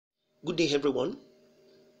Good day everyone.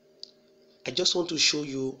 I just want to show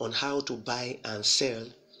you on how to buy and sell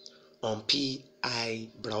on PI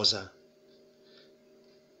browser.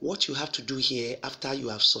 What you have to do here after you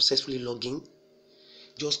have successfully logged in,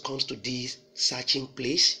 just comes to this searching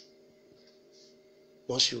place.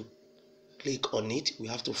 Once you click on it, we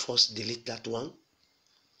have to first delete that one.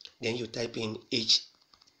 Then you type in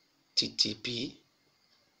HTTPS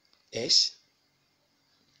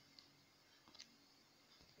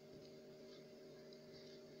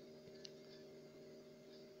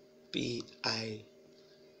PI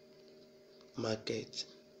market.id.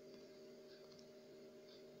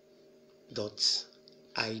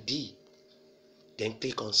 Then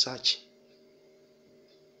click on search.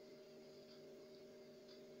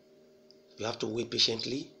 You have to wait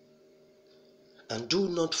patiently, and do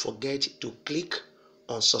not forget to click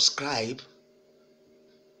on subscribe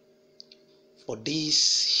for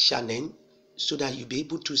this channel so that you'll be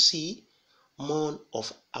able to see more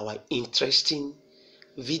of our interesting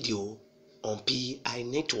video on PI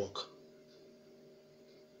network.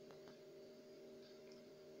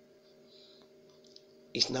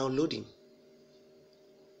 It's now loading.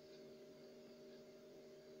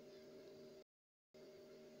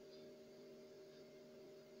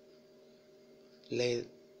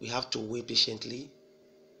 We have to wait patiently.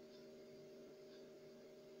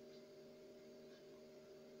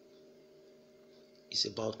 It's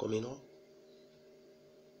about coming up.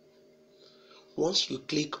 Once you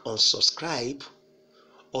click on subscribe,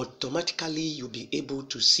 automatically you'll be able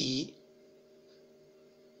to see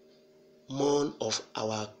more of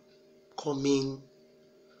our coming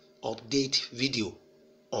update video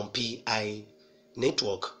on PI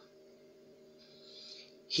network.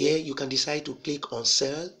 Here you can decide to click on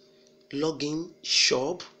sell, login,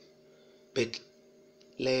 shop, but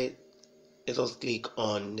let us click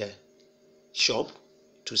on the shop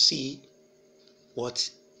to see what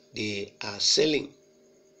they are selling.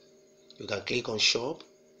 You can click on shop.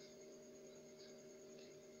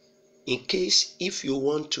 In case if you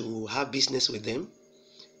want to have business with them,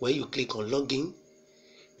 when you click on login,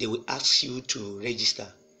 they will ask you to register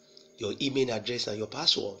your email address and your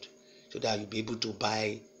password so that you'll be able to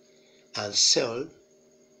buy and sell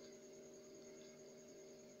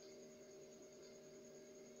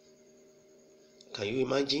Can you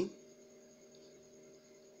imagine?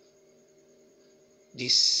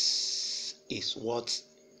 This is what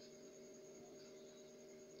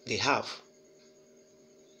they have.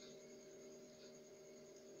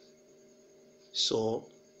 So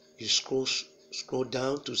you scroll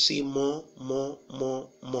down to see more.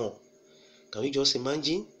 Can you just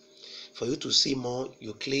imagine? For you to see more,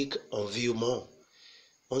 you click on view more.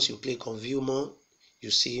 Once you click on view more,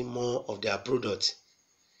 you see more of their products.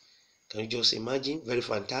 Can you just imagine? Very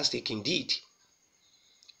fantastic indeed.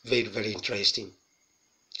 Very interesting.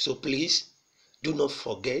 So please do not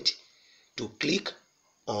forget to click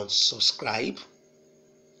on subscribe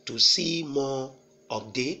to see more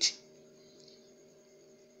updates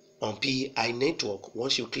on PI network.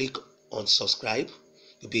 Once you click on subscribe,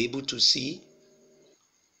 you'll be able to see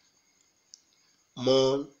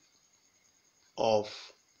more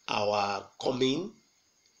of our coming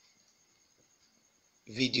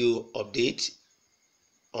video update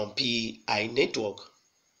on PI network.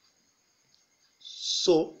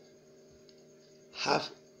 So have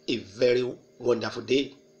a very wonderful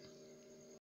day.